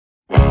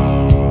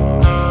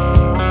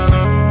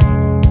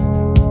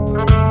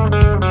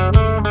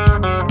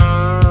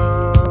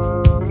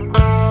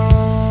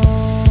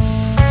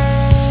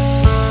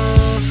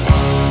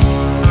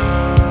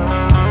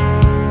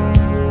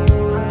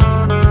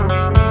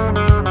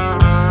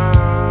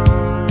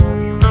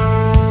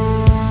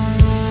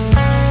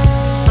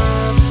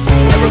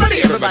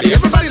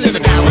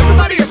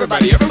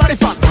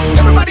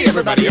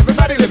everybody,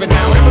 everybody living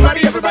now.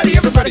 Everybody, everybody,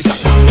 everybody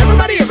sucks.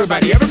 Everybody,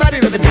 everybody,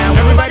 everybody living now.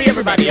 Everybody,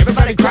 everybody,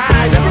 everybody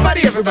cries.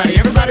 Everybody, everybody,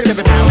 everybody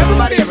living now.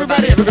 Everybody,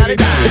 everybody, everybody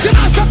dies. It's a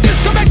non-stop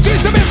disco, bet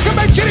she's the disco,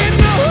 bet you didn't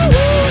know.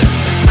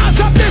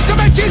 Non-stop disco,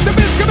 bet she's the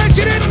disco, bet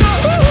you didn't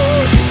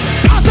know.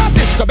 Non-stop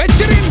disco, bet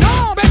you didn't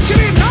know, bet you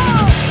didn't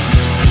know.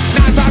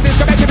 Non-stop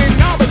disco, bet you didn't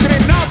know, bet you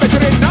didn't know, bet you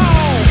didn't know.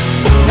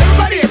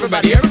 Everybody,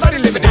 everybody, everybody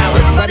living now.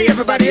 Everybody,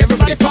 everybody,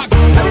 everybody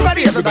fucks.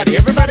 Everybody, everybody,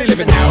 everybody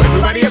living now.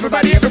 Everybody,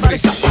 everybody, everybody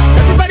sucks.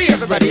 Everybody,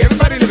 everybody,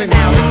 everybody living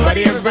now.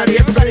 Everybody, everybody,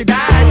 everybody